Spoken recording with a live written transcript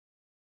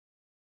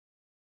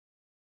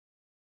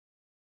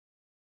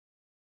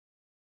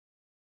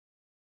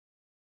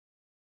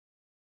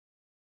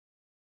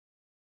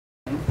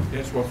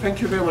Yes, well,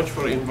 thank you very much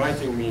for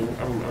inviting me.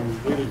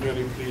 I'm really,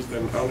 very pleased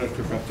and honored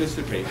to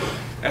participate.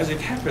 As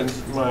it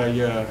happens,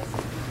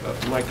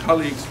 my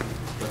colleagues,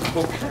 the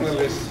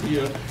co-panelists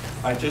here,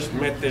 I just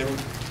met them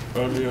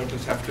earlier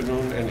this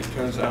afternoon, and it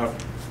turns out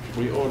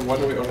we all,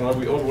 one way or another,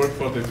 we all work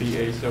for the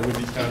VA, so we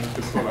decided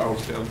to call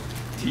ourselves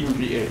Team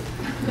VA.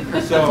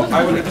 So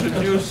I will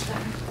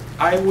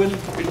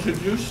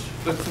introduce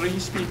the three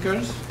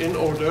speakers in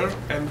order,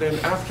 and then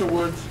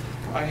afterwards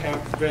I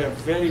have a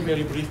very,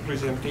 very brief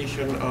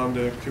presentation on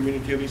the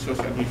Community Resource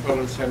and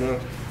Referral Center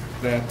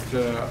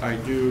that I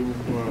do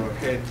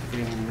head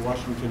in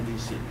Washington,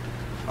 D.C.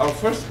 Our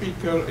first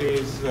speaker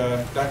is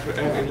Dr.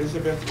 Anne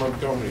Elizabeth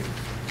Montgomery.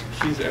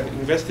 She's an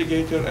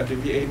investigator at the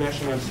VA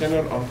National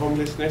Center on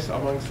Homelessness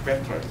amongst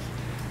veterans.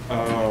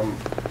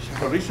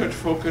 Her research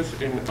focus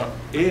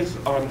is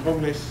on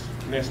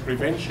homelessness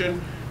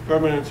prevention,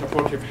 permanent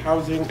supportive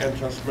housing, and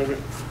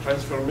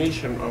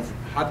transformation of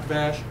hot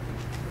bash,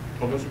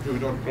 for those of you who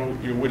don't know,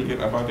 you will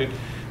hear about it,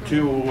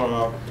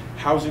 to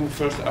housing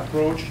first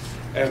approach,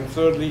 and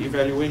thirdly,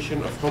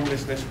 evaluation of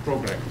homelessness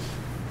programs.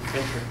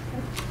 Thank you.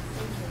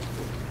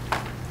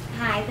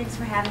 Hi, thanks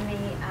for having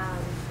me.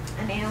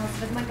 I'm Anne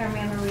Elizabeth Montgomery.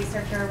 I'm a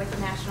researcher with the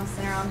National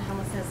Center on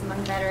Homelessness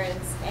Among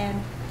Veterans.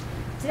 And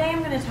today I'm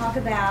going to talk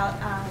about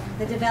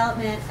the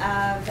development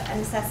of an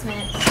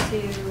assessment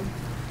to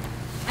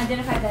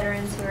identify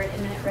veterans who are at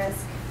imminent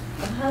risk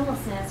of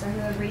homelessness or who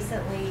have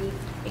recently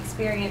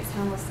experienced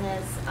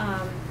homelessness.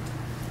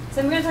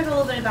 So I'm going to talk a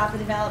little bit about the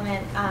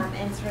development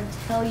and sort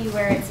of tell you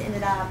where it's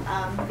ended up.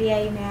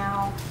 VA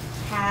now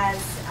has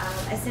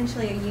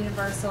essentially a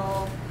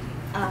universal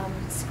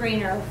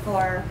screener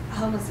for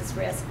homelessness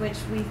risk, which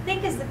we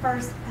think is the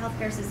first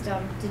healthcare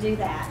system to do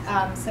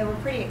that. So we're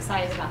pretty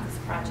excited about this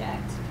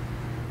project.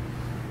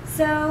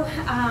 So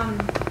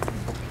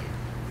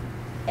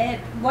at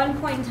one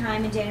point in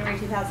time in January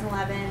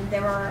 2011,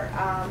 there were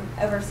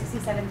over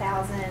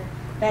 67,000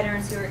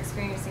 veterans who were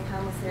experiencing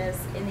homelessness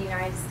in the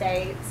United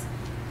States.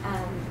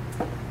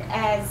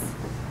 As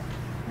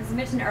I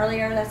mentioned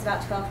earlier, that's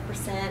about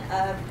 12%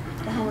 of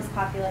the homeless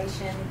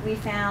population. We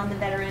found the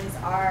veterans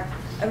are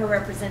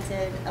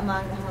overrepresented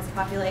among the homeless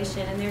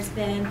population, and there's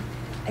been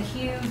a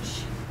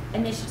huge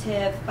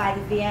initiative by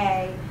the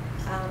VA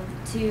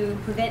to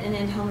prevent and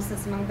end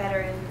homelessness among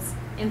veterans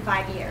in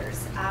 5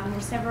 years. We're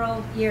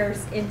several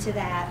years into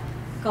that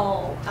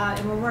goal,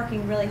 and we're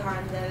working really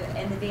hard,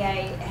 and the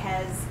VA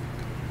has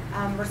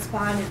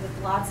responded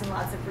with lots and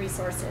lots of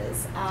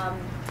resources.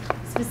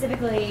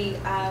 Specifically,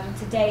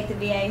 to date, the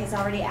VA has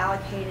already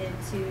allocated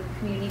to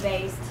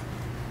community-based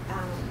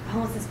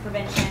homelessness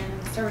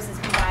prevention services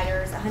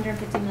providers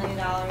 $150 million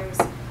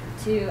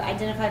to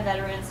identify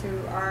veterans who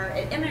are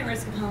at imminent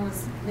risk of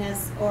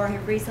homelessness or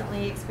have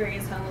recently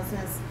experienced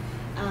homelessness,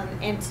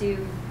 and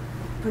to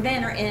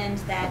prevent or end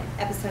that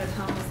episode of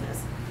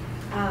homelessness.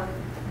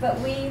 But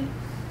we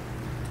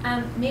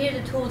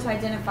needed a tool to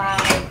identify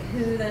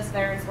who those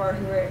veterans were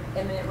who were at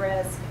imminent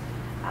risk.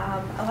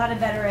 A lot of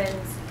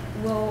veterans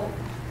will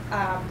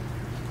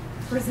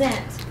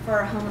present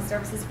for homeless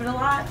services, but a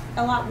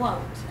lot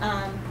won't.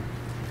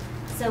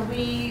 So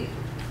we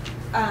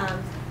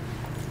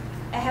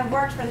have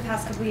worked for the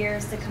past couple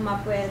years to come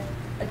up with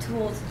a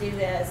tool to do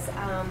this.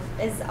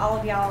 As all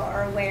of y'all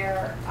are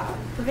aware,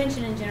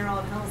 prevention in general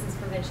and homelessness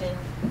prevention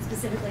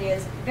specifically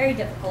is very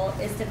difficult.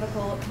 It's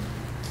difficult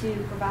to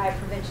provide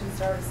prevention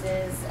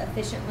services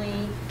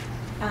efficiently.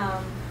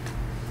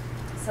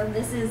 So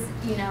this is,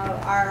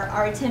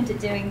 our attempt at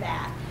doing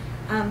that.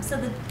 So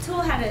the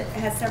tool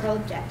has several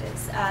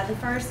objectives. The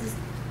first is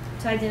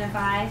to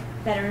identify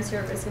veterans who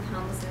are at risk of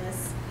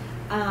homelessness.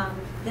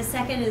 The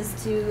second is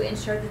to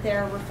ensure that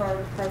they're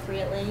referred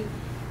appropriately,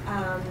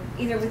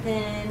 either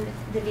within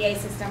the VA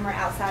system or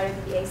outside of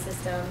the VA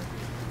system,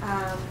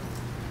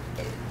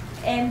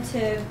 and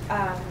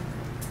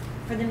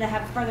for them to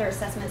have further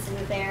assessments so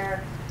that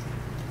they're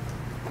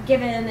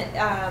given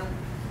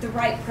the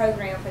right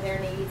program for their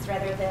needs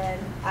rather than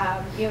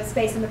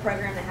space in the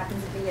program that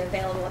happens to be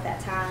available at that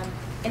time,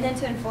 and then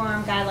to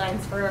inform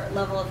guidelines for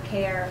level of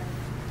care.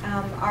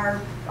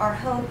 Our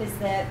hope is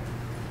that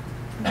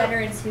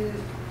veterans who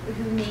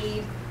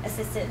need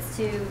assistance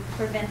to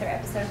prevent their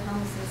episode of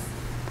homelessness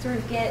sort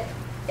of get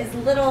as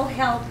little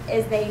help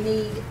as they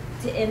need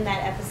to end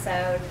that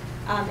episode.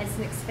 It's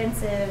an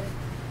expensive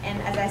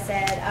and, as I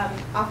said,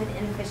 often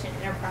inefficient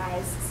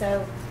enterprise.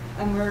 So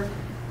we're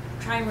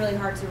trying really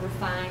hard to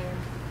refine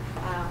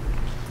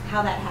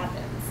how that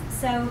happens.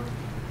 So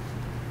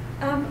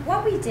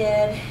what we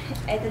did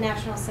at the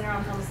National Center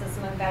on Homelessness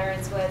Among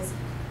Veterans was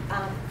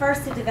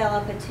first to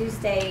develop a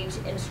two-stage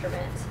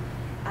instrument.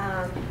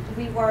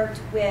 We worked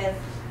with,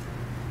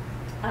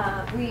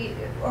 we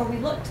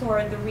looked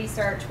toward the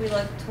research, we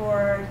looked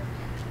toward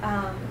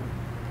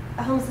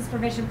homelessness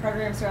prevention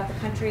programs throughout the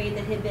country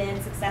that had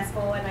been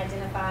successful in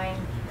identifying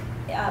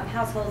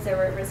households that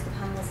were at risk of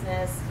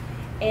homelessness,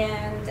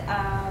 and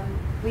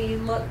we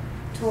looked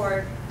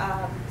toward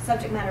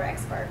subject matter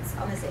experts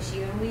on this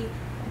issue, and we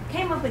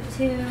came up with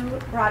two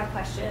broad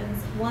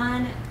questions.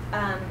 One,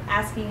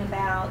 asking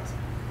about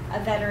a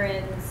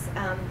veteran's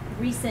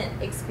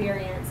recent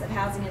experience of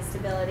housing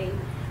instability,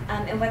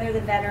 and whether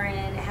the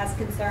veteran has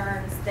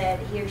concerns that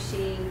he or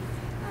she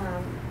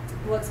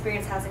will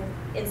experience housing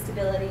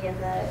instability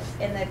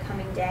in the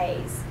coming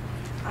days.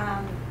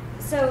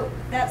 So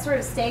that sort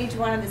of stage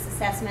one of this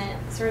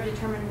assessment sort of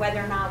determined whether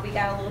or not we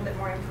got a little bit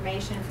more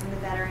information from the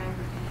veteran.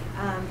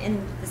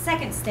 In the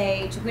second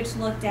stage, which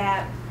looked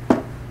at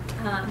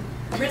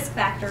risk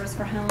factors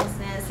for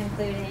homelessness,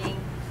 including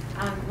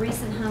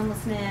recent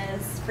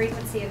homelessness,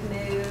 frequency of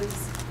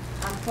moves,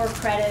 poor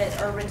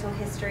credit or rental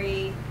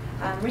history,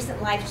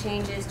 recent life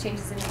changes,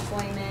 changes in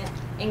employment,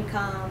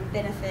 income,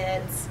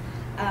 benefits,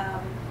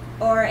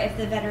 or if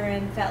the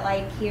veteran felt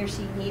like he or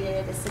she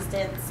needed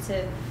assistance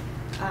to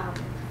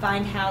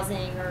find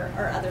housing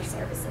or other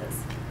services.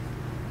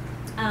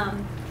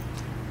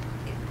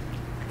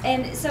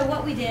 And so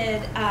what we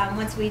did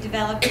once we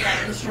developed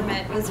that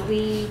instrument was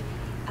we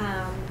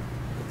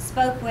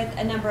spoke with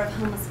a number of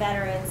homeless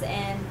veterans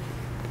and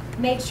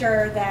made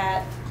sure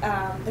that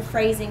the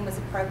phrasing was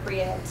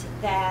appropriate,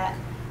 that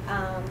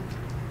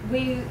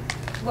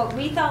what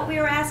we thought we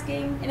were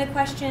asking in a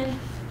question,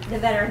 the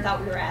veteran thought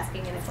we were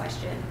asking in a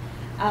question.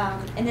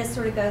 And this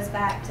sort of goes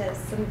back to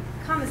some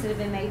comments that have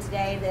been made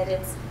today that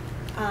it's,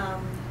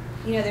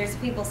 you know, there's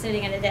people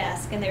sitting at a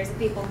desk and there's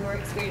people who are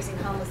experiencing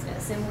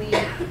homelessness, and we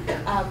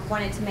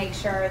wanted to make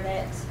sure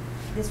that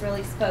this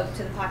really spoke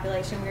to the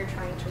population we were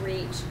trying to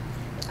reach.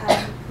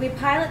 We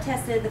pilot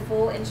tested the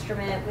full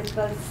instrument with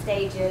both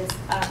stages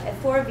at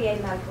 4 VA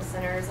medical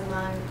centers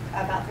among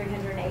about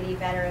 380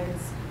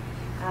 veterans.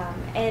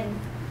 And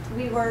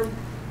we were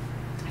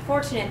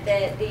fortunate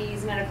that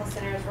these medical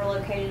centers were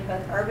located in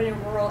both urban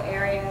and rural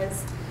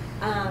areas.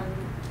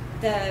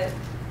 The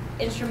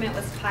instrument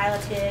was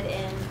piloted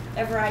in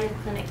a variety of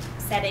clinic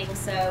settings,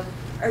 so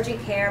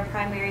urgent care,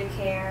 primary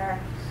care,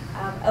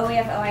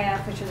 OEF,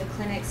 OIF, which are the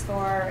clinics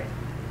for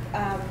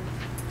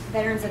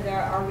veterans of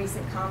our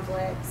recent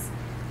conflicts,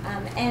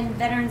 and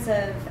veterans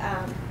of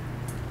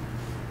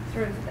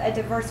sort of a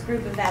diverse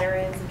group of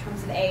veterans in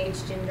terms of age,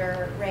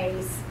 gender,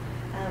 race,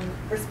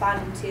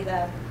 responding to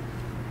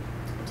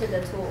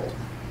the tool.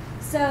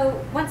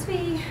 So once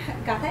we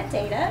got that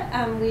data,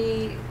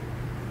 we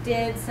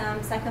did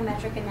some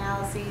psychometric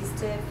analyses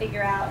to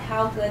figure out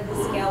how good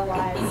the scale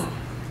was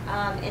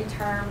in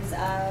terms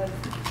of,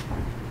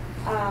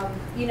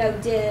 you know,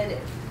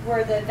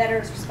 were the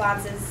veterans'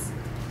 responses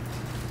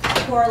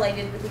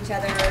correlated with each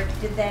other?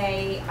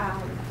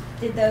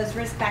 Did those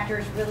risk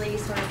factors really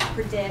sort of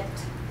predict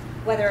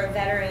whether a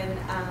veteran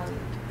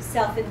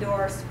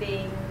self-endorsed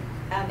being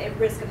at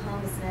risk of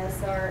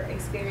homelessness or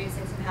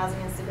experiencing some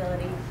housing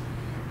instability?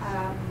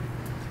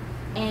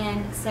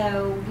 And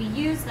so we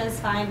use those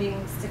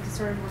findings to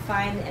sort of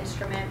refine the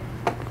instrument.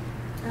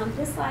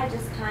 This slide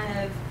just kind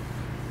of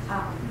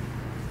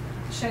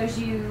shows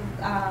you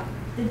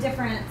the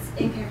difference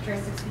in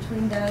characteristics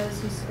between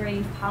those who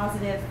screened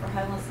positive for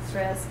homelessness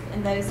risk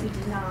and those who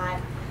did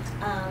not.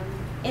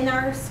 In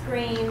our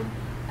screen,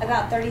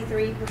 about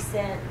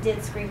 33%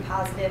 did screen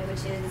positive,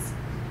 which is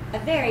a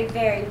very,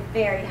 very,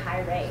 very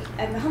high rate.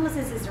 And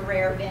homelessness is a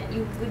rare event.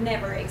 You would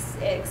never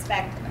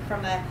expect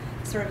from a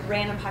sort of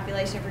random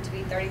population for it to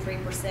be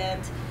 33%.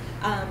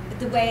 But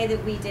the way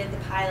that we did the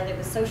pilot, it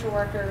was social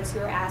workers who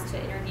were asked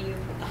to interview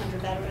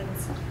 100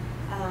 veterans.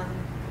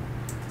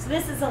 So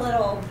this is a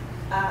little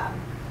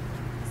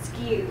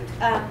skewed.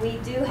 We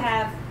do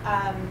have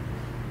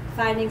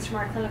findings from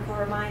our clinical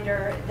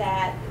reminder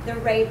that the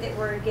rate that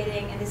we're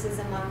getting, and this is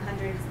among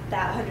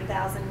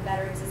 100,000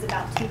 veterans, is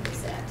about 2%,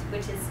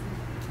 which is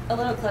a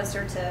little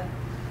closer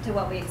to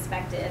what we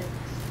expected.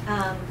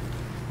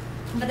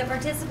 But the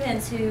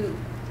participants who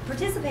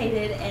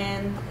participated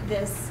in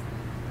this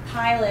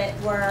pilot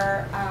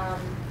were,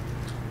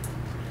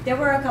 there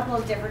were a couple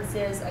of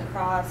differences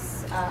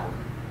across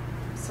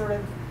sort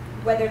of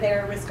whether they were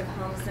at risk of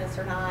homelessness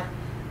or not.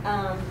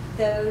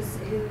 Those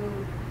who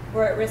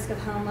were at risk of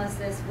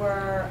homelessness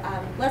were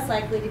less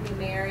likely to be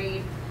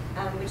married,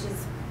 which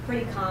is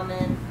pretty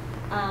common.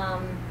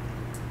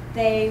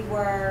 They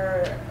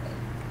were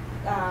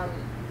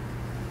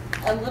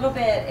a little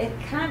bit, it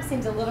kind of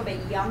seems a little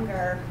bit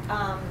younger.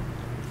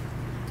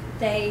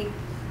 They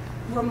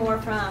were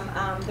more from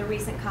the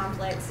recent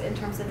conflicts in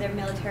terms of their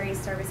military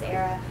service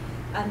era.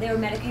 They were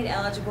Medicaid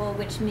eligible,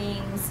 which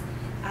means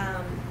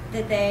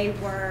that they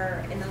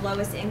were in the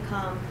lowest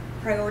income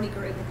priority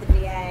group at the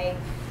VA.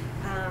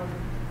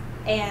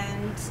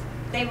 And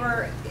they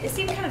were, it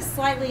seemed kind of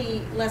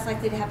slightly less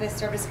likely to have a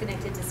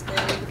service-connected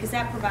disability because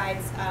that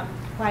provides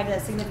quite a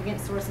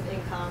significant source of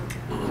income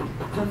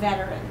for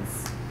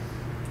veterans.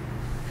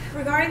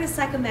 Regarding the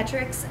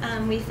psychometrics,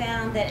 we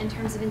found that in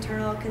terms of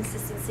internal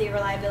consistency,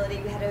 reliability,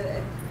 we had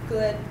a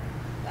good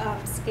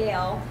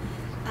scale.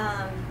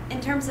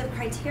 In terms of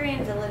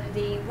criterion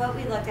validity, what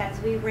we looked at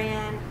is we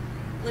ran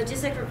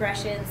logistic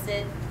regressions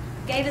that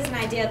gave us an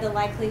idea of the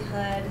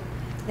likelihood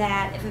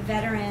that if a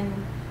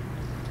veteran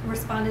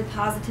responded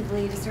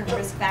positively to certain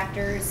risk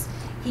factors,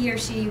 he or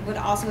she would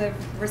also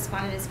have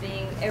responded as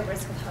being at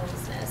risk of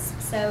homelessness.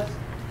 So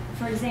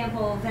For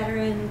example,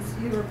 veterans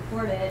who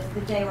reported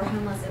that they were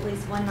homeless at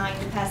least one night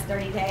in the past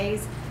 30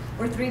 days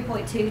were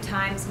 3.2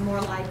 times more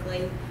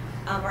likely,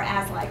 or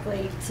as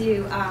likely,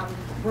 to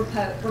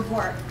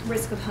report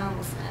risk of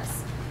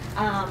homelessness.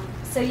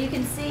 So you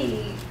can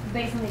see,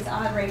 based on these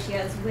odd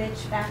ratios, which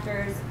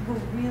factors were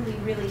really,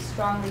 really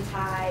strongly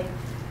tied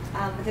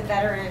with the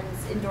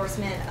veteran's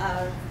endorsement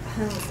of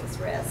homelessness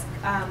risk.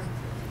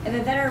 If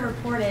a veteran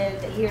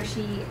reported that he or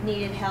she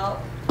needed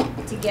help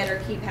to get or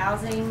keep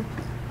housing,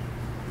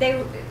 they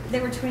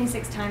were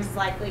 26 times as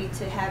likely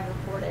to have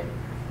reported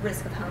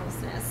risk of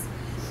homelessness.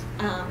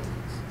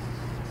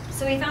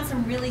 So we found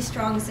some really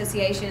strong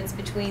associations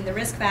between the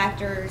risk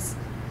factors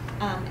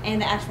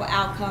and the actual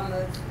outcome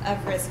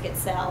of risk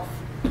itself.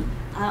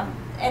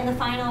 And the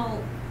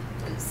final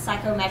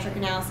psychometric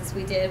analysis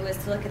we did was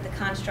to look at the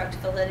construct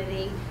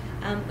validity,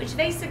 which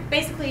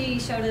basically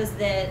showed us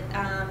that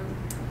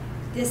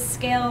this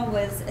scale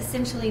was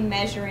essentially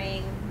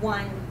measuring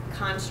one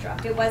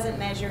construct. It wasn't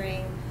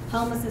measuring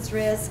homelessness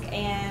risk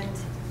and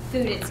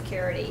food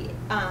insecurity,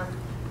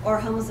 or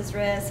homelessness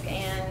risk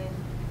and,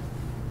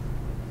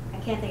 I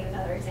can't think of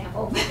another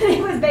example, but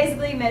it was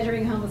basically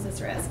measuring homelessness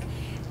risk.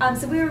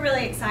 So we were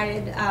really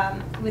excited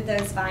with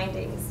those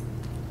findings.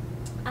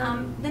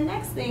 The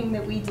next thing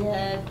that we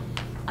did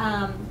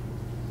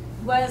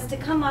was to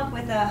come up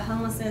with a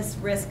homelessness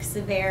risk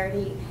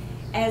severity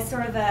as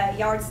sort of a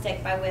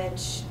yardstick by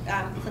which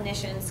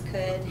clinicians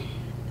could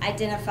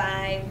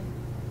identify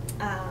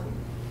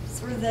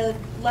sort of the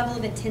level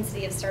of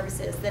intensity of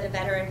services that a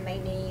veteran may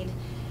need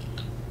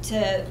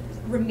to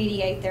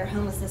remediate their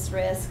homelessness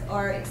risk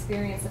or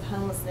experience of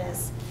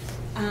homelessness.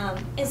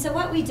 And so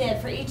what we did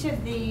for each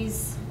of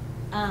these,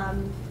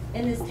 in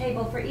this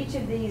table, for each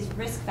of these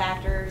risk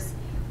factors,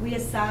 we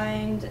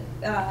assigned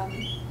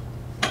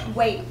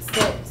weights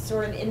that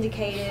sort of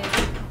indicated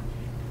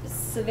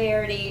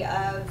severity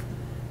of,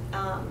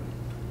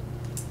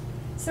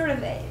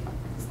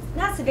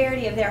 not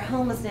severity of their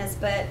homelessness,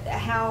 but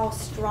how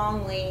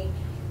strongly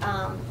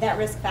that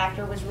risk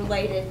factor was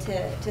related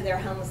to their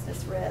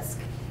homelessness risk.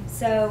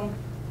 So,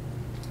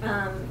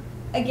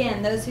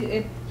 again, those who,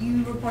 if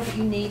you report that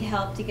you need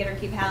help to get or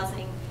keep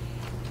housing,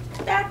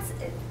 that's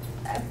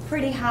a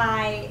pretty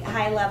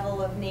high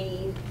level of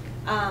need.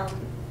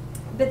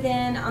 But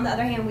then, on the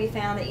other hand, we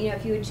found that,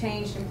 if you had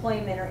changed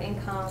employment or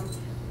income,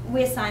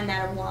 we assigned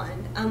that a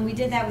 1. We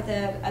did that with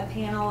a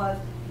panel of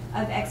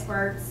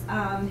experts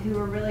who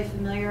were really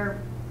familiar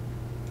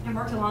and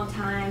worked a long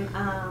time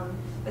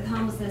with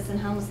homelessness and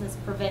homelessness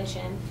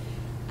prevention.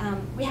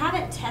 We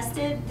haven't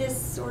tested this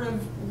sort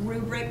of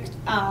rubric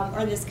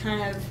or this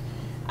kind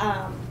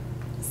of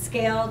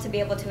scale to be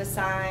able to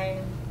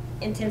assign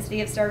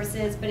intensity of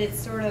services, but it's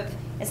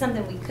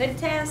something we could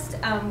test.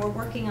 We're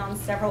working on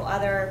several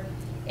other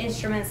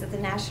instruments at the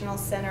National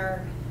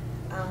Center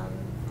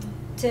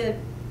to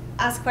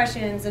ask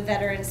questions of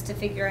veterans to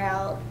figure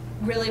out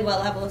really what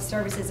level of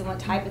services and what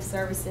type of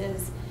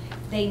services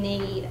they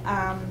need.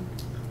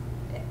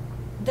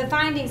 The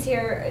findings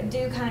here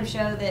do kind of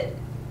show that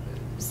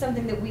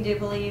something that we do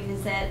believe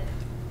is that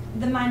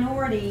the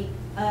minority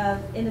of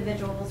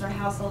individuals or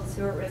households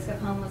who are at risk of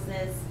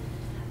homelessness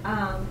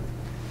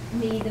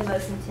need the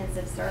most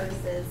intensive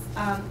services.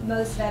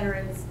 Most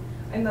veterans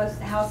and most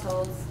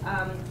households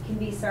can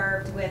be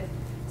served with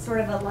sort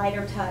of a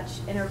lighter touch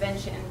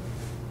intervention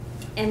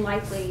and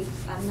likely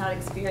not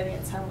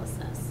experience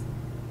homelessness.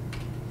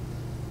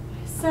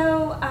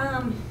 So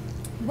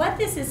what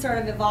this has sort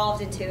of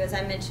evolved into, as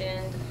I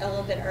mentioned a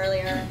little bit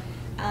earlier,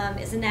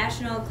 is a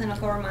national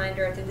clinical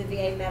reminder through the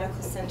VA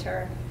Medical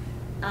Center,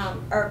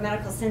 or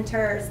medical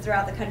centers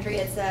throughout the country.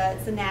 It's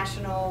a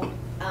national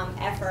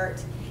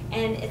effort,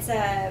 and it's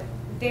a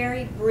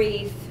very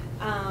brief,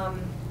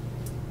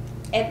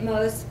 at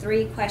most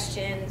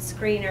 3-question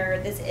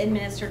screener that's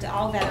administered to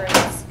all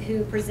veterans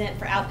who present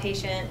for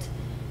outpatient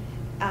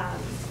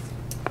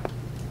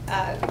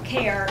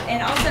care,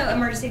 and also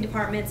emergency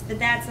departments, but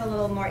that's a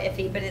little more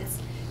iffy, but it's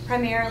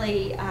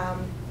primarily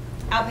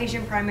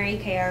outpatient primary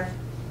care.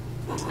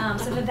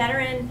 So if a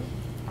veteran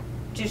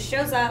just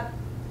shows up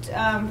for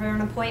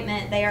an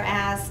appointment, they are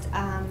asked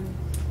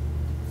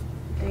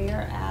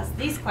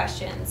these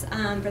questions.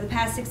 For the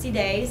past 60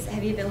 days,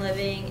 have you been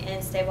living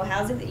in stable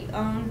housing that you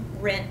own,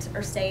 rent,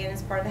 or stay in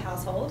as part of the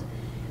household?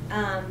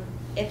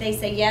 If they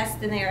say yes,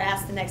 then they are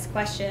asked the next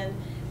question,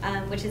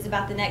 which is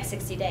about the next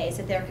 60 days,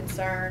 if they're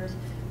concerned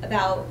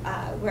about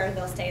where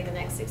they'll stay in the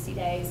next 60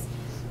 days.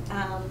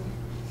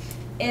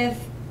 If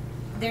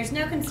there's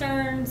no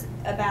concerns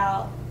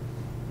about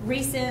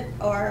recent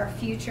or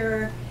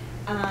future,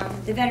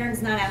 the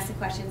veteran's not asked the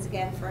questions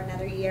again for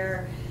another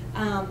year.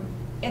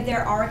 If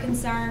there are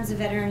concerns, the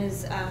veteran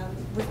is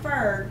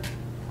referred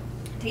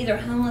to either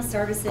homeless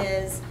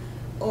services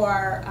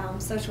or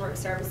social work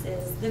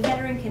services. The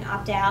veteran can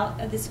opt out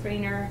of the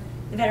screener.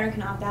 The veteran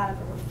can opt out of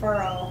a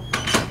referral.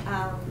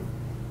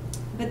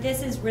 But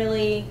this is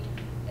really,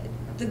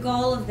 the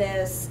goal of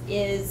this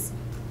is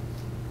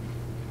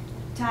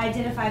to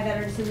identify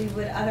veterans who we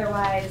would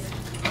otherwise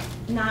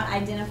not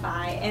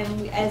identify.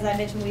 And as I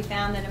mentioned, we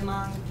found that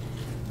among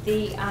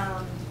the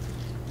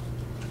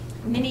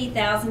many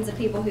thousands of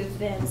people who've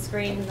been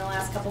screened in the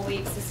last couple of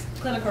weeks. This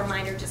clinical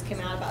reminder just came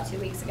out about 2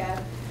 weeks ago.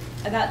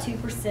 About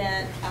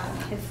 2%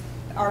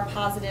 are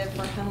positive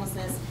for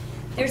homelessness.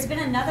 There's been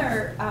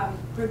another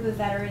group of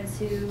veterans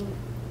who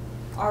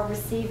are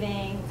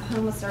receiving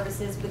homeless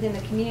services within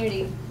the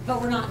community, but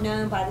were not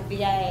known by the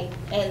VA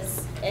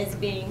as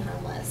being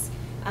homeless.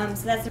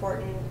 So that's an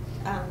important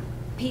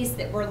piece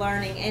that we're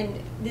learning,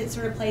 and it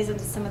sort of plays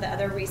into some of the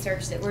other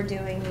research that we're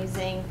doing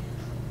using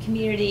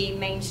community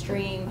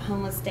mainstream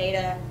homeless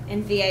data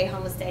and VA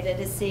homeless data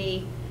to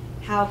see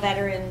how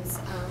veterans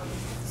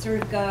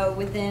sort of go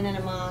within and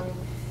among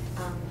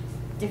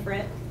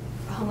different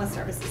homeless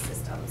services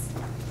systems.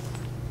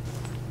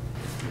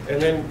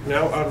 And then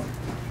now I'll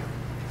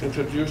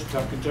introduce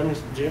Dr.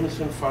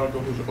 Jameson Fargo,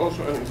 who's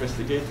also an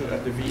investigator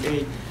at the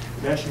VA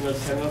National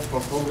Center for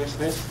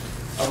Homelessness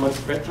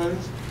amongst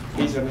veterans.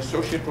 He's an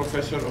associate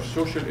professor of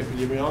social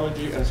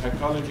epidemiology and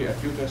psychology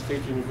at Utah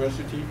State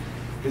University.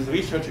 His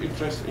research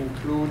interests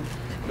include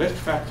risk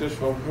factors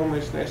for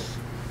homelessness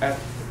at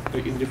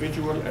the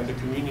individual and the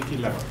community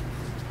level.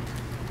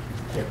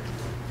 Here.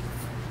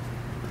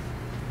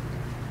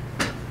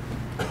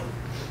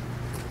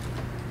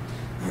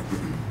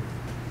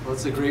 Well,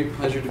 it's a great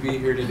pleasure to be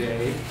here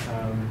today.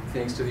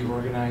 Thanks to the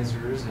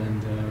organizers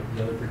and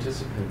the other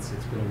participants.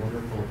 It's been a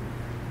wonderful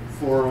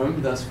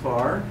forum thus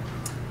far.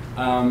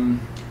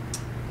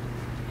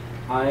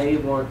 I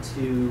want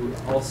to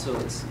also,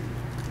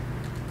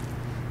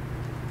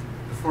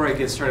 before I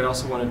get started, I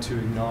also wanted to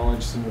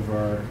acknowledge some of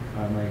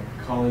my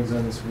colleagues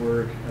on this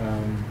work,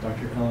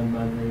 Dr. Ellen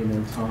Munley, and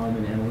then Tom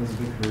and Ann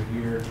Elizabeth, who are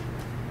here.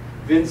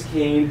 Vince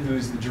Kane,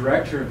 who's the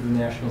director of the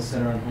National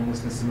Center on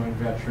Homelessness Among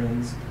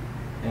Veterans,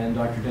 and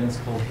Dr. Dennis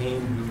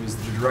Colhane, who is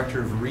the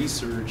director of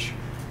research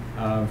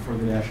for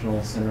the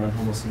National Center on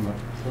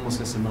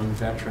Homelessness Among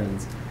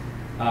Veterans.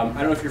 I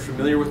don't know if you're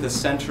familiar with the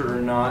center or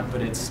not,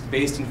 but it's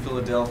based in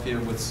Philadelphia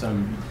with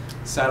some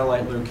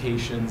satellite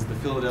locations. The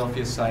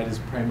Philadelphia site is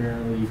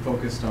primarily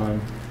focused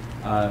on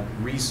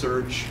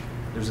research.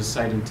 There's a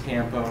site in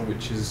Tampa,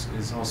 which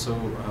is also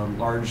a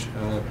large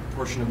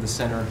portion of the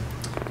center,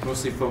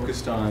 mostly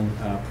focused on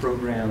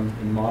program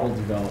and model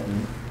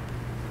development.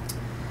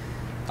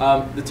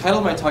 The title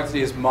of my talk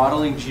today is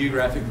Modeling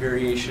Geographic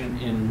Variation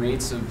in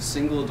Rates of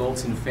Single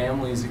Adults and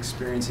Families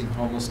Experiencing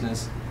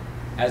Homelessness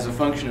as a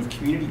Function of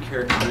Community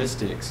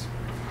Characteristics.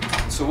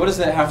 So what does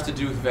that have to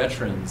do with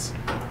veterans?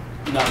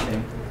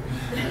 Nothing.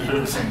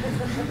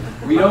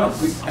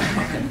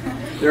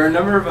 There are a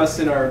number of us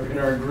in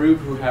our group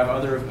who have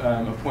other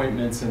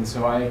appointments, and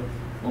so I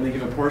only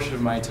give a portion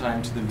of my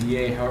time to the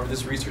VA. However,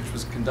 this research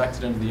was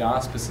conducted under the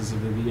auspices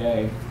of the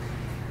VA.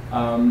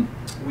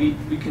 We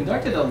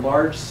conducted a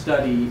large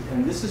study,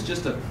 and this is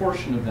just a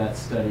portion of that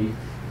study,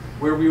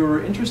 where we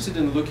were interested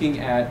in looking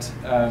at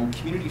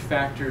community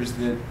factors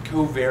that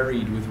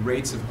co-varied with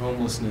rates of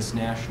homelessness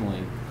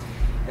nationally.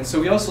 And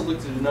so we also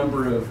looked at a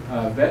number of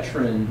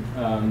veteran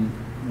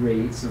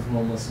rates of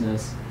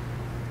homelessness.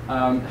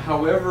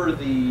 However,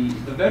 the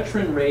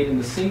veteran rate and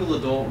the single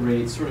adult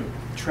rate sort of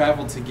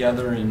traveled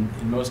together in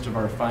most of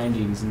our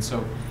findings, and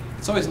so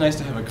it's always nice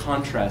to have a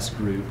contrast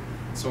group.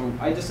 So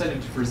I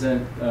decided to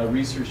present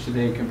research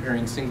today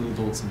comparing single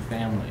adults and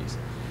families.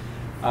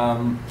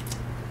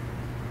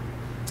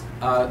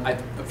 A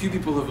few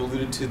people have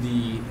alluded to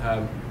the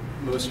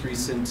most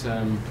recent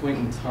point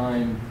in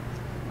time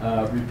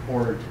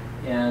report,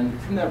 and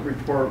from that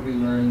report we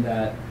learned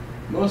that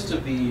most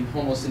of the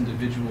homeless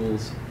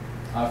individuals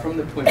from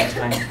the point in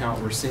time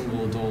count were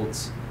single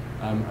adults,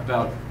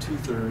 about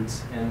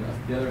 2/3, and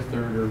the other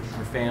third are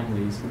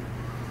families.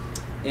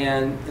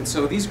 And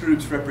so these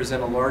groups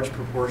represent a large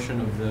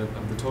proportion of the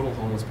total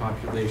homeless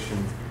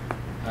population,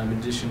 in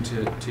addition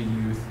to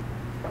youth.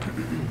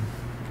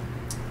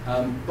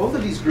 Both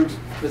of these groups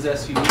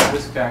possess unique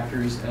risk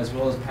factors as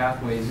well as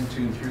pathways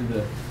into and through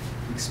the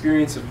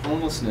experience of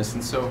homelessness.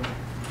 And so,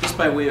 just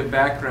by way of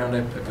background,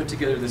 I put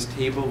together this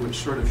table which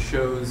sort of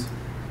shows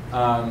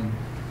homeless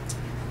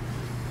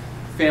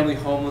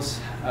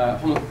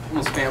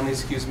families,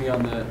 excuse me,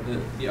 on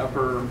the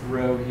upper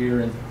row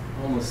here, and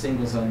homeless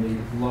singles on the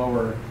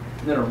lower,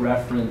 and then a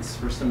reference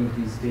for some of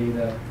these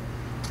data.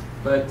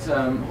 But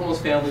homeless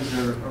families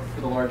are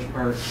for the large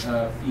part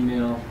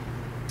female,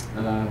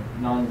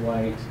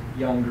 non-white,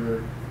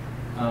 younger,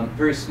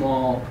 very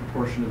small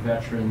proportion of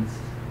veterans,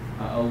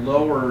 a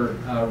lower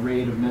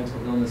rate of mental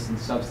illness and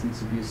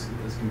substance abuse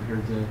as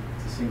compared to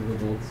single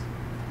adults.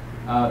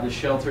 The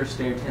shelter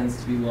stay tends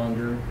to be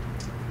longer,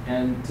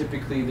 and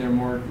typically they're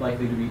more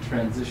likely to be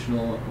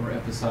transitional or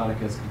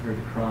episodic as compared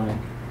to chronic,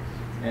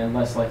 and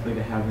less likely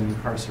to have an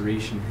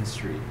incarceration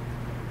history.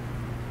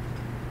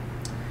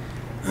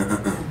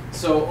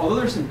 So although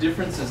there's some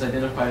differences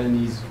identified in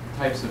these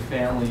types of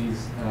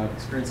families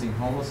experiencing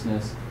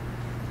homelessness,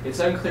 it's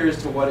unclear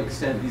as to what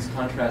extent these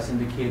contrasts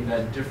indicate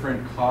that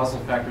different causal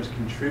factors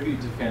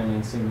contribute to family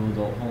and single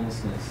adult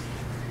homelessness.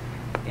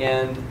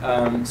 And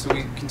so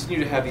we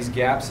continue to have these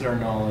gaps in our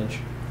knowledge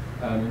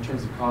in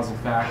terms of causal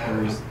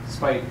factors,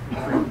 despite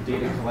improved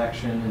data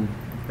collection and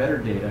better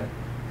data.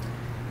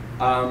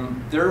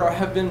 There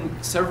have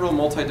been several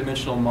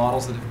multidimensional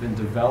models that have been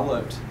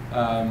developed,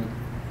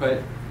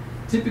 but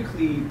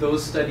typically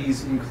those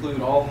studies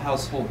include all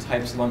household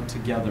types lumped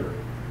together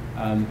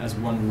as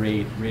one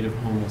rate of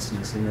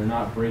homelessness, and they're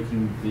not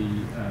breaking the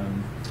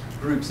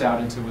groups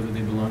out into whether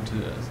they belong to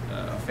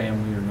a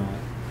family or not.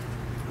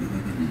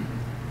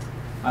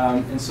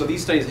 And so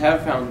these studies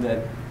have found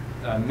that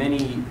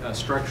many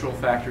structural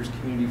factors,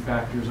 community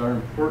factors are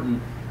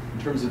important in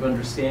terms of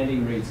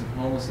understanding rates of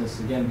homelessness.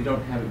 Again, we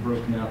don't have it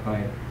broken out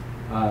by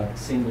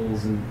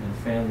singles and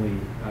family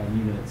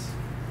units.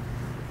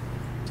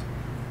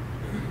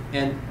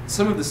 And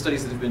some of the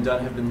studies that have been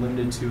done have been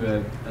limited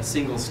to a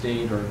single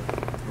state or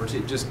to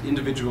just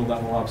individual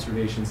level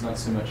observations, not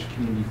so much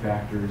community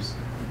factors.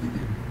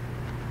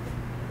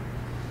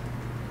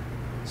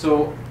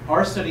 So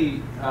our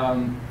study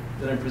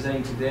that I'm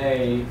presenting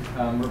today,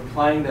 we're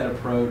applying that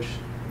approach,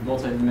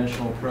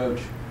 multidimensional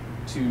approach,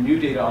 to new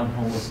data on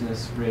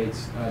homelessness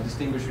rates,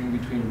 distinguishing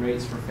between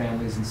rates for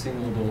families and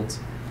single adults.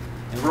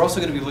 And we're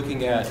also going to be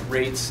looking at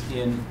rates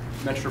in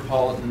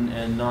metropolitan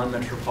and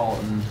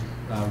non-metropolitan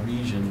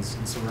regions.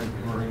 And so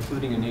we're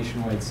including a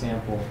nationwide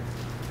sample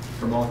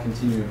from all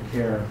continuum of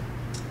care.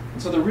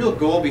 And so the real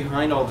goal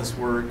behind all this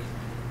work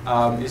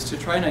is to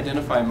try and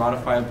identify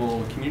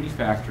modifiable community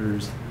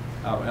factors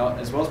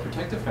as well as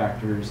protective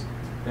factors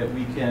that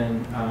we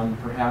can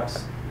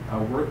perhaps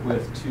work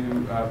with to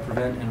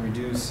prevent and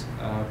reduce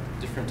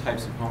different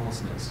types of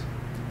homelessness.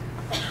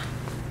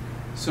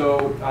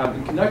 So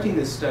in conducting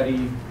this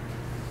study,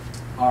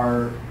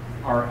 our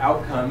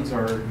outcomes,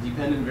 our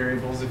dependent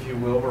variables, if you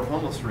will, were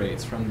homeless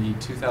rates from the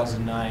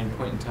 2009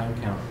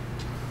 point-in-time count.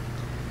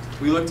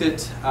 We looked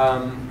at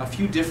a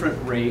few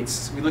different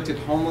rates. We looked at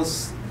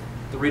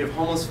the rate of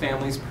homeless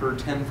families per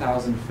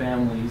 10,000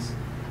 families,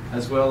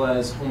 as well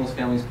as homeless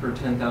families per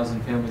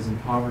 10,000 families in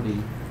poverty.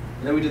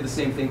 And then we did the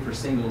same thing for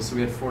singles, so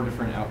we had 4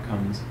 different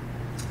outcomes.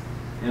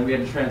 And we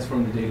had to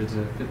transform the data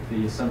to fit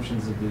the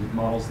assumptions of the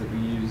models that we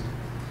used.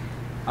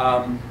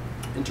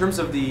 In terms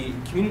of the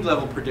community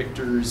level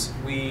predictors,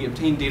 we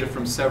obtained data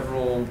from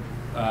several,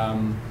 I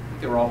think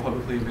they were all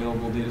publicly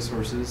available data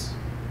sources.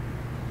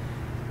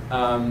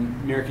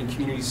 American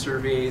community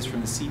surveys from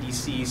the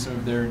CDC, some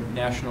of their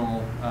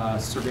national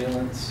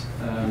surveillance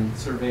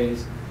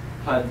surveys,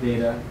 HUD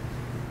data,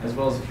 as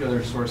well as a few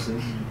other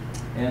sources.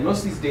 And most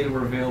of these data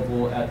were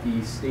available at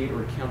the state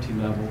or county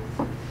level.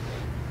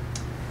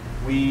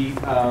 The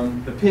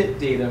PIT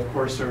data, of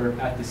course, are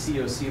at the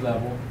COC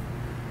level.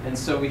 And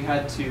so we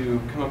had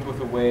to come up with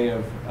a way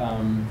of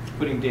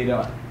putting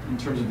data in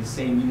terms of the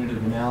same unit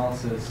of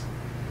analysis.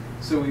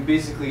 So we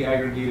basically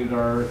aggregated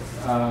our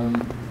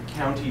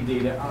county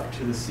data up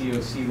to the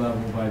COC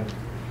level by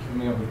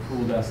coming up with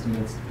pooled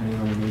estimates depending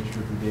on the nature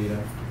of the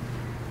data.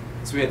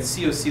 So we had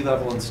COC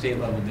level and state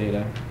level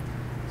data.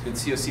 So we had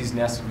COCs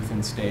nested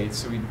within states.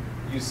 So we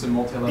used some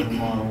multi-level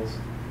models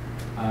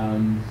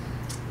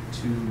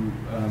to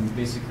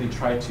basically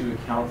try to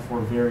account for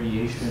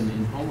variation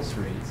in homeless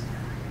rates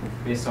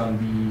based on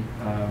the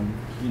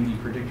community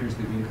predictors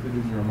that we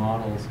included in our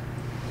models.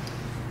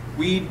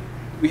 We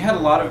had a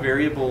lot of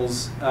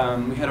variables.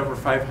 We had over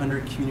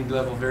 500 community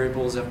level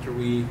variables after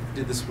we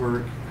did this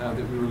work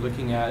that we were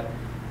looking at,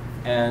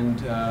 and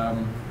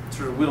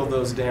sort of whittled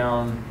those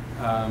down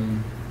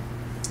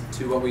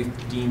to what we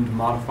deemed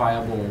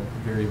modifiable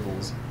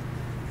variables.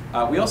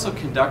 We also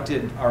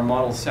conducted our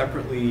models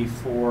separately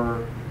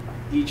for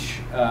each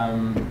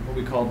what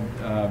we called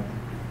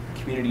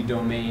community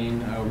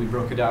domain. We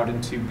broke it out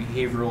into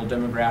behavioral,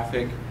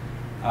 demographic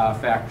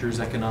factors,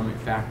 economic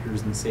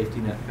factors, and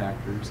safety net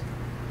factors.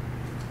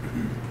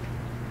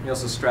 We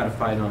also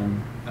stratified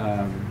on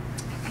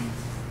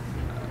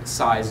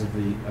size of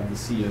the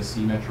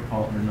COC,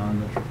 metropolitan or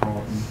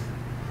non-metropolitan.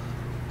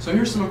 So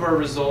here's some of our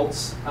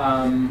results.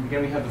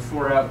 Again, we have the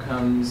 4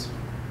 outcomes,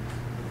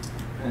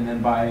 and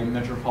then by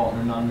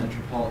metropolitan or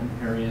non-metropolitan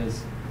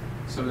areas.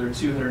 So there are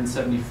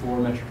 274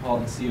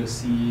 metropolitan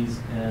COCs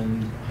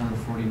and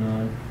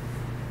 149.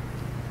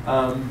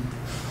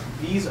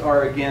 These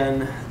are,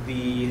 again,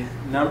 the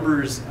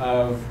numbers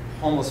of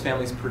homeless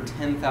families per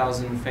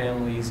 10,000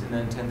 families, and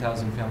then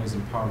 10,000 families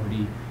in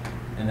poverty,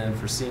 and then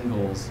for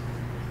singles.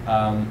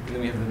 And then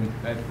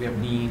we have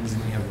means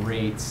and we have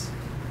rates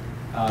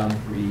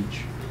for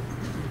each.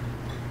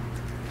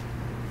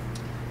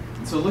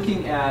 And so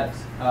looking at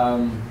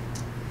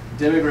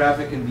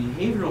demographic and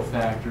behavioral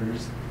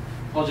factors,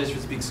 I apologize for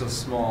this being so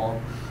small,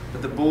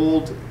 but the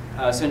bold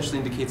essentially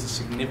indicates a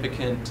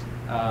significant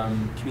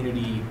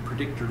community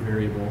predictor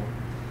variable.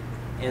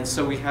 And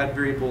so we had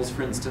variables,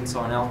 for instance,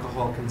 on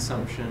alcohol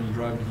consumption,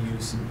 drug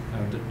use,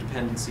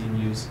 dependency and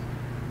use,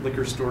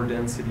 liquor store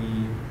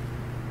density,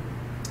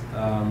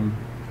 the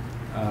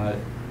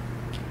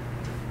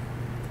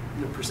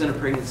percent of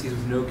pregnancies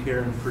with no care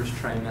in the first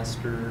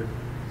trimester,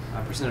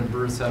 percent of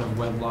births out of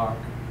wedlock,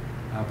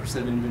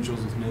 percent of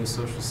individuals with no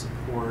social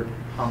support,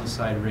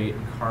 homicide rate,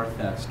 and car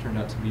thefts turned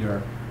out to be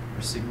our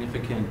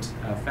significant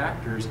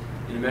factors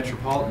in the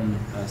metropolitan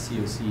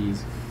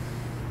COCs.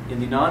 In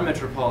the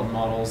non-metropolitan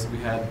models, we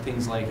had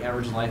things like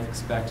average life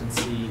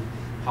expectancy,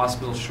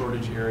 hospital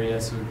shortage area,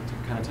 so it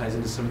kind of ties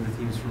into some of the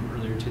themes from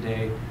earlier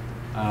today,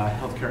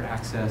 healthcare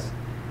access,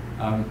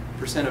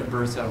 percent of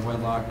births out of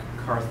wedlock,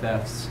 car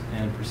thefts,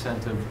 and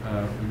percent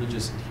of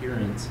religious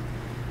adherence.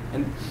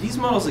 And these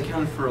models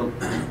accounted for a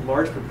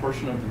large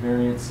proportion of the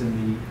variance in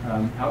the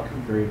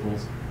outcome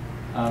variables,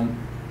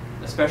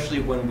 especially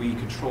when we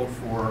controlled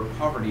for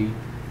poverty.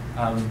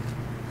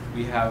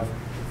 We have,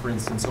 for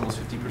instance, almost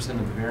 50%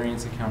 of the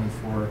variance accounted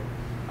for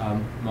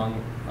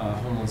among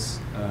homeless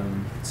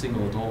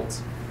single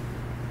adults.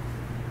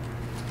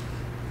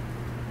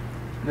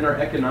 And then our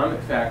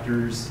economic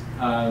factors,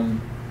 I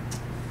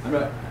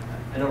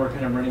know we're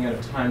kind of running out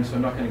of time, so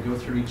I'm not going to go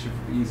through each of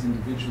these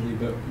individually,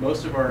 but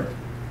most of our,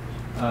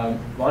 a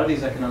lot of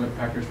these economic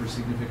factors were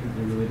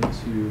significantly related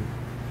to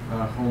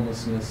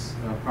homelessness,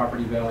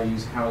 property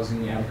values,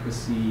 housing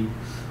adequacy,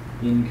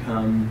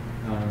 income,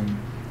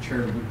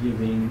 charitable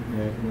giving in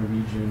a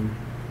region.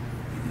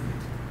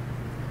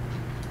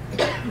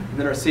 And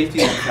then our safety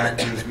net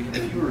factors, we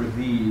have fewer of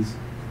these.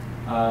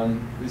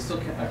 We still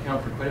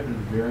account for quite a bit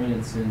of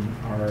variance in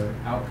our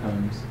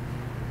outcomes.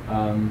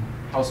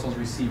 Households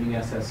receiving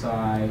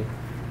SSI,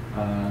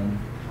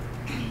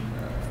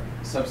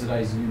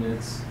 subsidized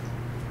units,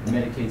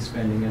 Medicaid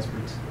spending as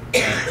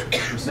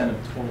percent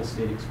of total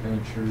state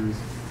expenditures,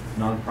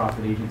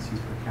 nonprofit agencies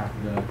per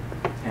capita,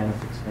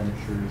 TANF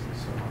expenditures, and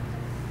so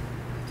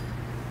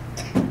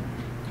on.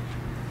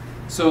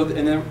 So,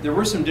 and then there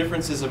were some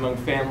differences among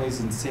families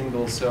and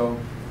singles. So,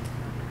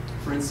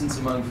 for instance,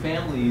 among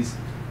families,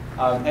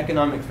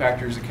 economic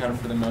factors accounted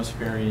for the most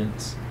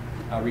variance,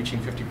 reaching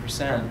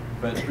 50%,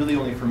 but really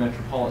only for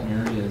metropolitan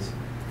areas,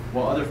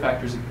 while other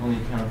factors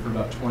only accounted for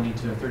about 20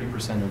 to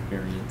 30% of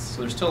variance.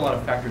 So there's still a lot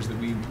of factors that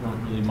we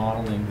weren't really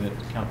modeling that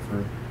account for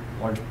a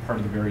large part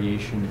of the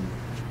variation in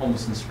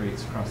homelessness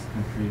rates across the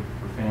country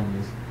for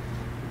families.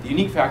 The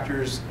unique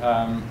factors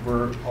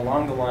were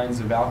along the lines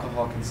of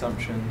alcohol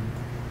consumption,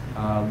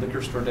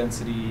 liquor store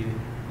density,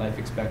 life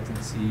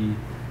expectancy,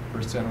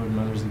 first unwed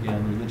mothers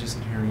again, religious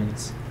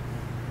adherence,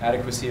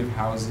 adequacy of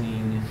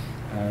housing,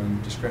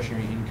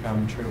 discretionary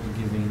income, charitable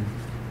giving,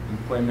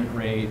 employment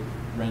rate,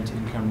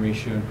 rent-income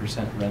ratio, and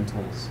percent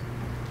rentals.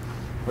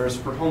 Whereas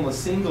for homeless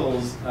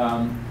singles,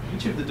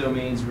 each of the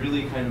domains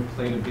really kind of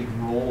played a big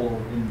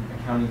role in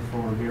accounting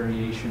for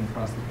variation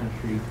across the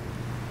country,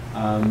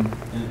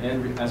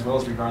 and as well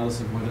as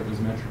regardless of whether it was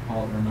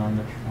metropolitan or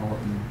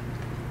non-metropolitan.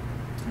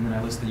 And then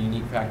I list the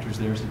unique factors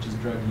there, such as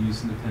drug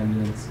use and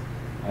dependence,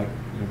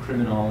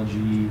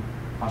 criminology,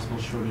 hospital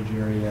shortage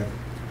area,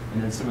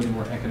 and then some of the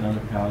more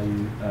economic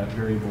value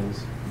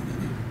variables.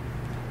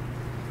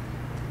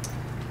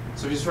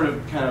 So just sort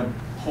of kind of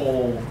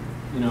pull,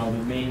 the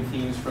main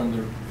themes from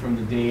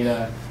the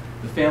data.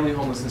 The family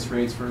homelessness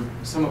rates were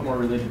somewhat more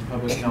related to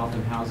public health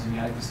and housing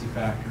adequacy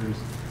factors,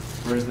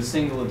 whereas the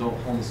single adult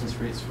homelessness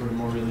rates were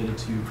more related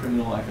to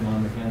criminal,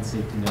 economic, and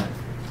safety net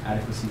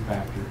adequacy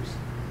factors.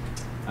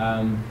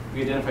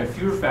 We identified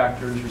fewer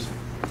factors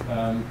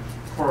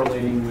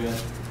correlating with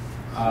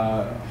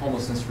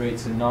homelessness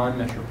rates in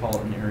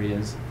non-metropolitan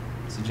areas,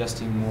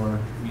 suggesting more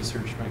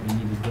research might be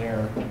needed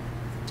there.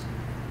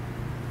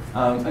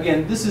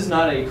 Again, this is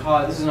not a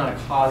cause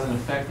and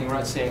effect thing. We're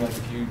not saying like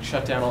if you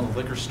shut down all the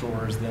liquor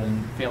stores,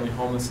 then family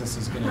homelessness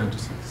is going to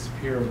just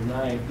disappear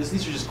overnight.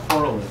 These are just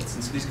correlates,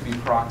 and so these could be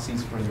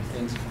proxies for other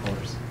things, of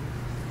course.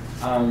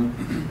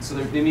 So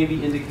they may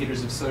be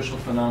indicators of social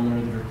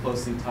phenomena that are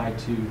closely tied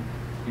to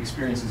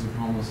experiences of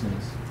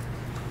homelessness.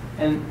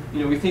 And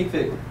we think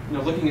that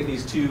looking at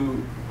these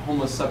two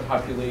homeless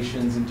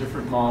subpopulations in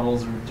different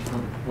models or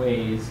different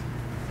ways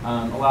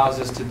allows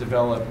us to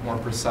develop more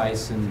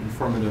precise and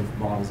informative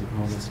models of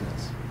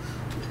homelessness.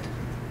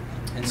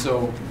 And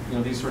so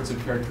these sorts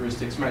of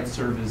characteristics might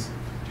serve as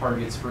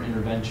targets for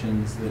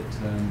interventions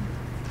that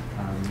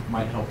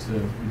might help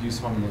to reduce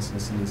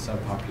homelessness in these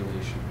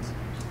subpopulations.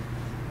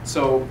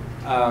 So,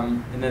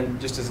 and then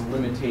just as a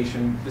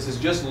limitation, this is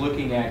just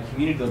looking at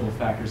community level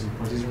factors, of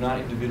course. These are not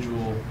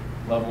individual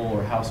level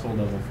or household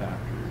level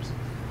factors.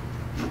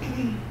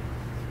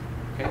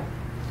 Okay?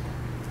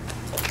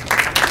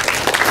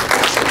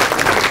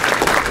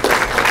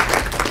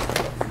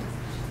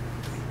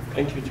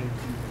 Thank you, Jim.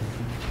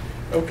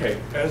 Okay,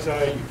 as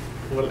I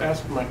will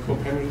ask my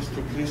co-panelists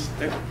to please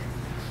step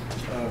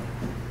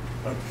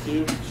up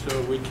here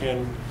so we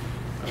can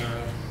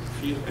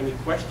field any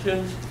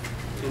questions.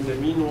 In the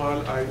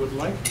meanwhile, I would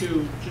like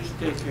to just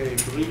take a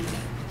brief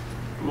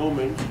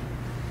moment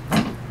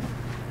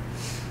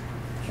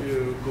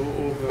to go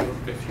over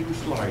a few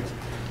slides.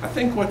 I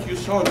think what you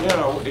saw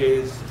now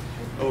is,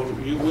 or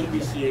you will be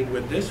seeing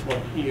with this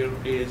one here,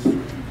 is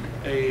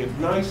a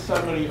nice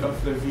summary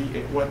of the VA,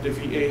 what the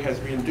VA has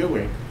been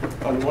doing.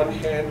 On one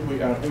hand,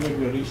 we are doing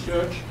the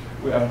research,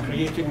 we are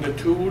creating the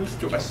tools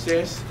to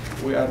assess,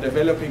 we are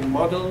developing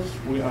models,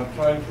 we are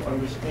trying to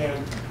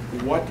understand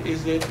what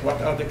is it,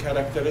 what are the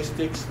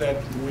characteristics that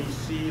we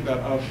see that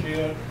are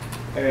shared,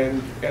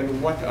 and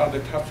what are the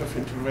types of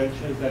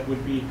interventions that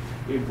would be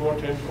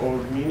important or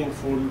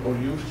meaningful or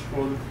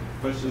useful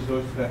versus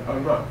those that are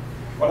not.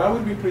 What I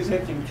will be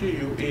presenting to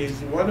you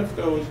is one of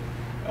those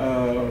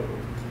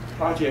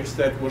projects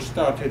that were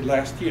started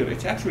last year.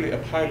 It's actually a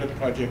pilot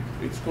project.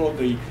 It's called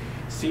the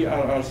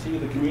CRRC,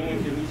 the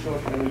Community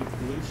Resource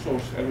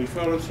and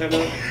Referral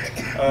Center.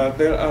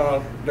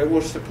 There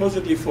were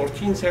supposedly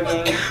 14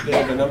 centers.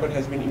 The number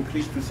has been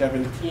increased to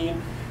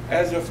 17.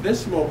 As of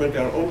this moment,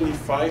 there are only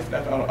 5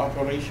 that are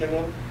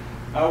operational.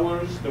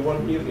 Ours, the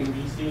one here in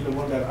DC, the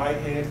one that I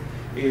head,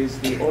 is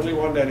the only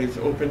one that is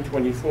open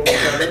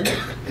 24/7.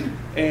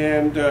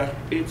 And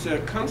it's a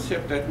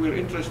concept that we're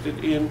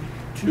interested in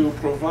to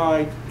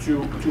provide,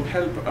 to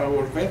help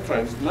our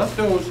veterans, not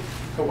those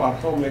who are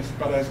homeless,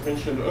 but as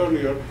mentioned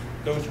earlier,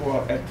 those who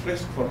are at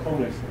risk for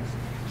homelessness.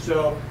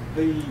 So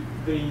the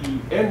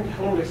End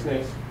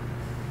Homelessness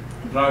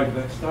drive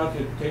that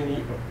started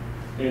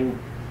in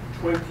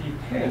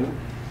 2010,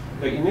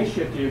 the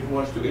initiative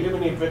was to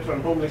eliminate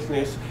veteran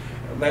homelessness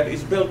that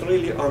is built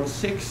really on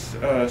 6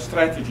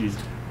 strategies: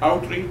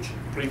 outreach,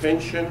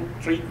 prevention,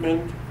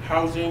 treatment,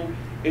 housing,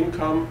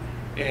 income,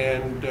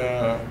 and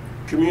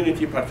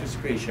community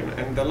participation.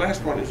 And the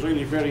last one is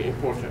really very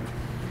important.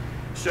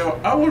 So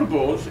our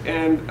goals,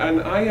 and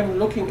I am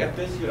looking at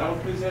this here, I'll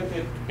present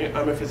it.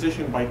 I'm a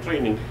physician by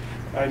training.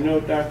 I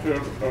know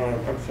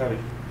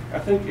I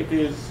think it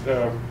is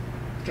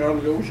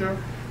John Lozier.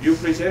 You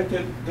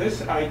presented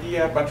this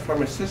idea, but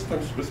from a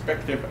systems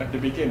perspective at the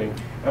beginning.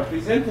 I'm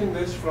presenting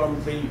this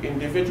from the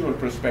individual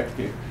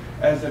perspective.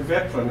 As a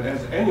veteran,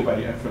 as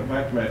anybody for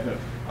that matter,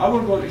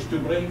 our goal is to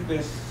break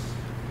this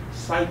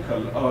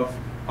cycle of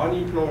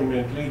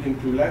unemployment leading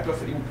to lack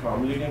of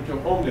income, leading to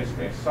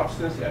homelessness,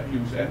 substance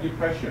abuse, and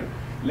depression,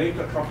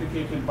 later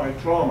complicated by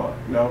trauma.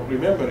 Now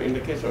remember, in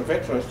the case of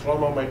veterans,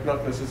 trauma might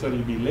not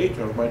necessarily be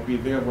later, might be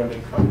there when they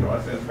come to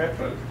us as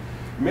veterans.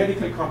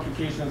 Medical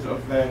complications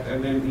of that,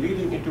 and then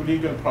leading into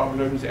legal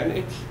problems, and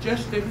it's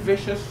just a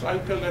vicious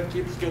cycle that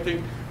keeps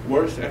getting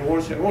worse and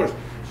worse and worse.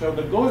 So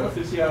the goal of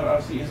the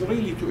CRRC is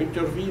really to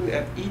intervene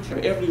at each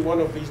and every one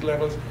of these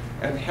levels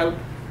and help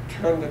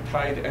turn the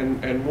tide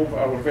and move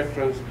our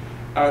veterans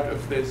out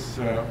of this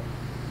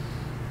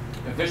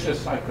vicious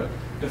cycle.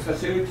 The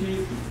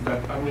facility that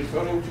I'm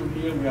referring to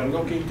here, we are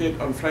located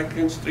on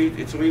Franklin Street.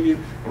 It's really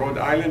Rhode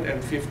Island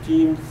and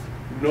 15th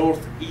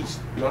northeast,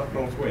 not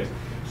northwest.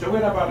 So we're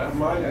about 1.5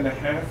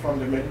 miles from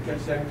the medical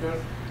center.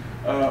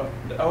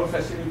 Our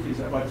facility is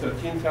about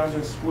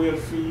 13,000 square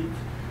feet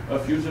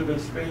of usable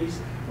space.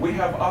 We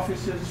have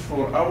offices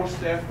for our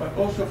staff, but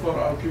also for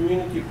our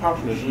community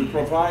partners. We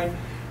provide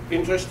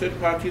interested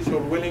parties who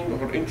are willing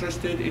or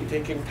interested in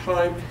taking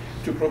time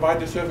to provide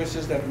the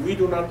services that we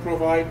do not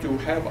provide, to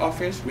have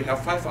office. We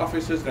have 5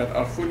 offices that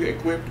are fully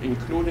equipped,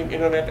 including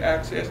internet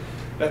access,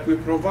 that we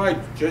provide.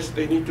 Just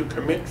they need to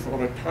commit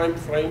for a time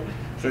frame,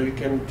 so you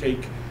can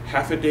take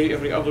half a day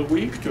every other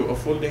week to a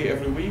full day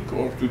every week,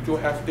 or to 2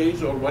 half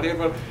days, or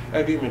whatever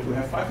agreement. We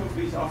have 5 of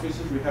these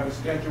offices. We have a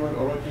schedule, a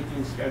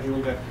rotating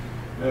schedule that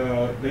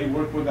they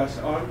work with us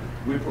on.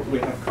 We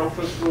have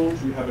conference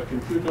rooms, we have a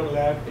computer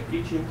lab, a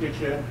teaching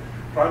kitchen,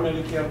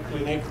 primary care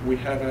clinic. We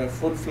have a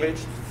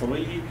full-fledged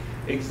 3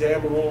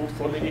 exam room,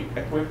 fully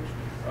equipped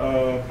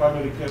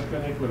primary care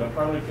clinic with a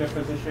primary care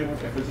physician, a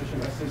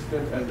physician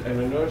assistant, and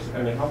a nurse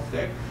and a health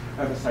tech.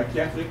 We have a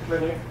psychiatric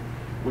clinic.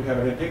 We have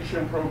an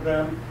addiction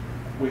program.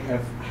 We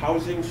have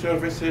housing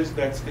services,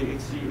 that's the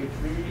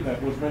HCHV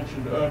that was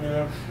mentioned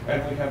earlier,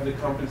 and we have the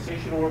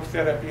compensation work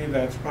therapy,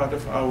 that's part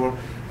of our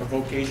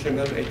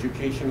vocational,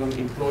 educational,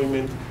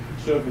 employment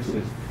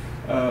services.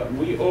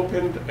 We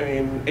opened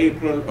in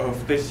April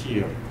of this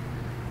year,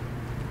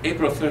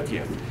 April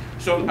 30th.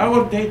 So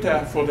our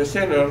data for the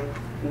center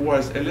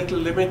was a little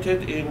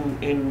limited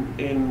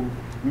in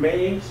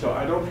May, so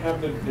I don't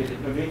have the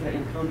data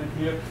included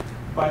here.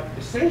 But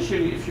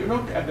essentially, if you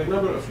look at the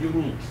number of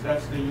uniques,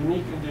 that's the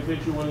unique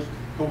individuals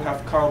who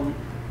have come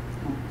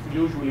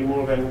usually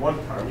more than one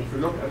time. If you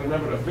look at the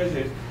number of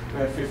visits, we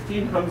have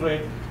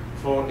 1,500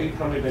 for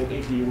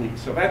 880 uniques.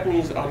 So that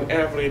means on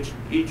average,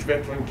 each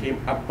veteran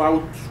came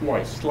about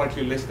twice,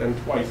 slightly less than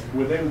twice,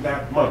 within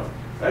that month.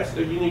 That's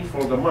the unique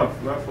for the month,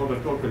 not for the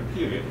total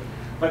period.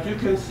 But you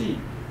can see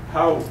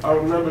how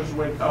our numbers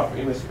went up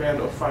in a span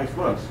of 5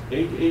 months.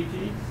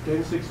 880,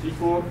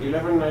 1064,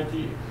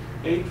 1198.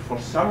 For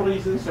some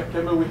reason,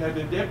 September we had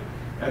a dip,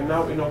 and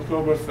now in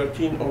October,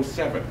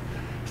 1307.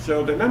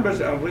 So the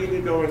numbers are really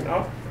going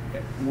up.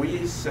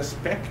 We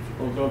suspect,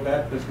 although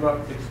that does not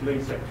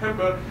explain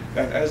September,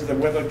 that as the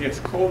weather gets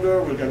colder,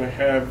 we're going to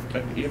have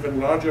an even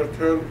larger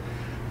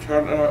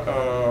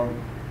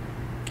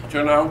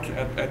turnout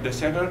at the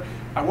center.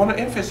 I want to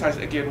emphasize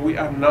again, we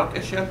are not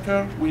a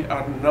shelter, we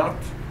are not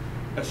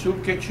a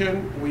soup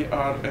kitchen, we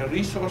are a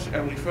resource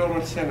and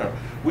referral center.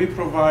 We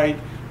provide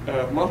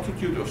a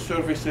multitude of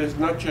services,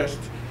 not just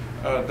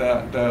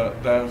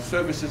the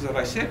services that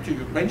I said to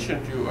you,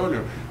 mentioned to you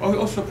earlier. We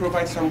also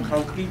provide some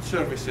concrete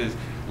services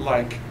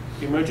like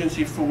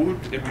emergency food,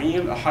 a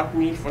meal, a hot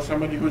meal for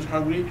somebody who's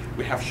hungry.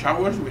 We have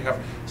showers. We have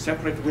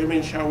separate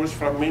women's showers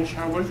from men's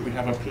showers. We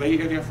have a play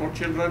area for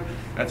children.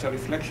 That's a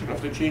reflection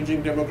of the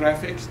changing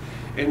demographics.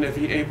 in the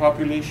VA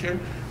population.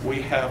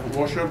 We have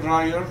washer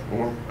dryer,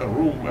 or a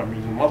room, I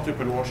mean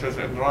multiple washers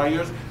and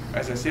dryers.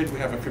 As I said, we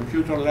have a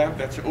computer lab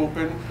that's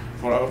open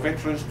for our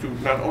veterans to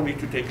not only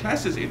to take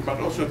classes in, but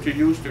also to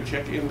use to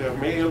check in their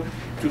mail,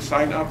 to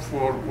sign up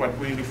for what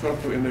we refer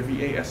to in the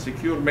VA as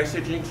secure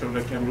messaging, so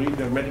they can read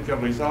their medical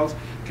results,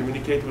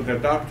 communicate with their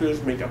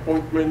doctors, make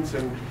appointments,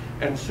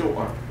 and so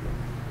on.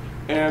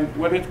 And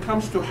when it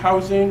comes to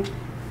housing,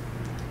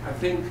 I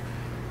think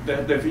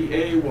that the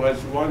VA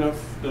was one of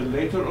the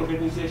later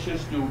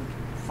organizations to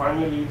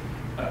finally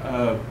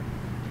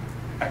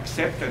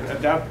accept and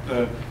adopt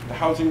the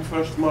housing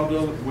first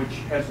model, which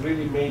has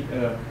really made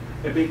a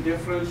big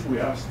difference. We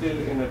are still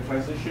in a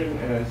transition,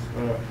 as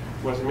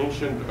was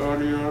mentioned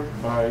earlier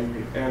by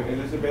Anne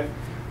Elizabeth,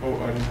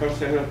 and her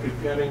center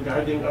preparing,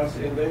 guiding us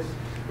in this.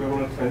 We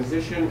want to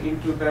transition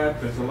into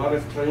that. There's a lot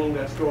of training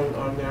that's going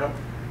on now.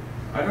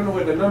 I don't know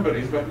what the number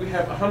is, but we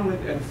have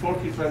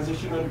 140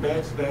 transitional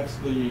beds. That's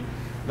the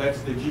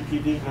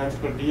GPD, grants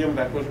per diem,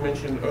 that was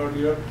mentioned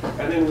earlier.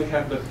 And then we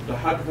have the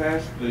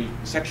HUD-VAST, the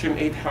Section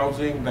 8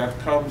 housing that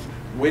comes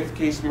with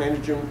case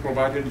management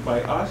provided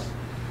by us.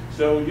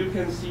 So you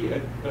can see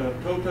a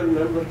total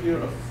number here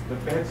of the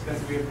beds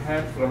that we have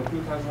had from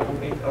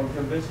 2008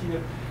 until this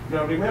year.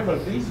 Now remember,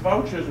 these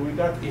vouchers we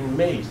got in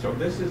May, so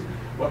this is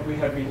what we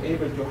have been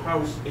able to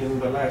house in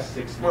the last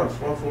 6 months,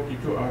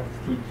 142 out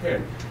of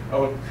 210.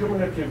 Our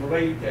cumulative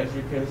rate, as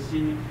you can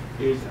see,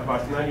 is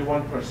about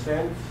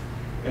 91%,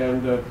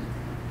 and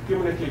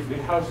cumulatively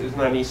house is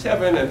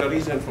 97, and the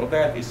reason for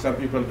that is some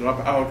people drop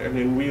out and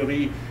then we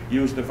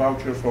reuse the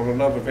voucher for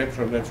another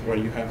veteran. That's why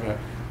you have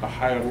a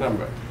higher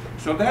number.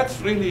 So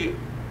that's really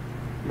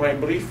my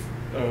brief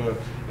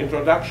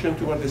introduction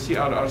to what the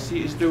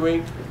CRRC is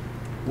doing.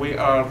 We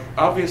are,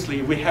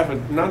 obviously, we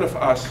haven't, none of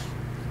us,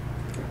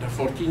 the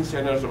 14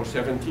 centers or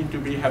 17 to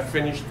be, have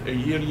finished a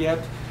year yet.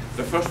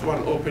 The first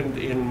one opened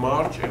in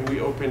March and we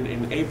opened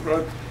in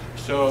April.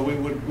 So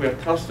we're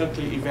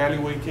constantly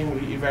evaluating,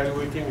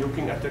 re-evaluating,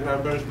 looking at the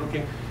numbers,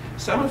 looking.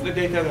 Some of the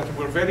data that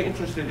we're very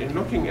interested in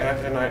looking at,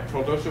 and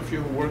for those of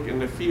you who work in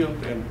the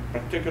field, and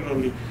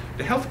particularly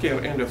the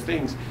healthcare end of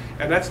things,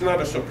 and that's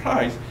not a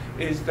surprise,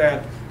 is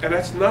that, and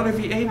that's not a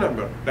VA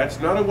number,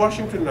 that's not a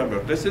Washington number,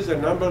 this is a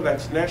number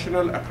that's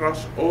national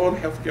across all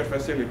healthcare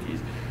facilities.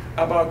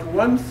 About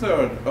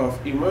 1/3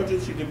 of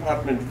emergency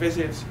department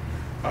visits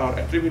are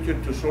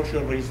attributed to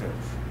social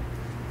reasons.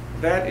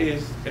 That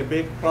is a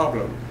big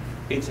problem.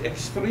 It's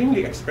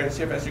extremely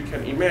expensive, as you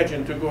can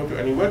imagine, to go to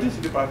an emergency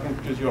department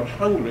because you're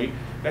hungry,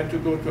 than to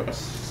go to a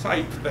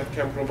site that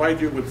can provide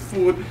you with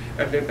food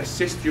and then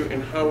assist you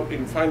in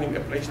finding a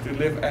place to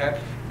live at,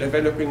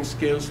 developing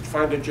skills, to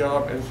find a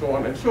job, and so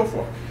on and so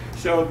forth.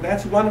 So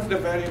that's one of the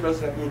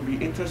variables that we'll be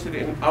interested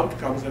in,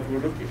 outcomes that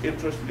we're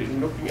interested in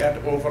looking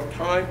at over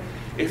time,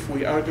 if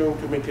we are going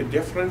to make a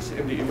difference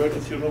in the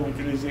emergency room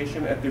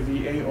utilization at the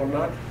VA or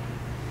not.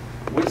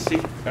 We'll see,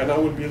 and I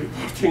will be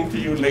reporting to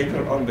you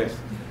later on this.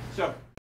 So.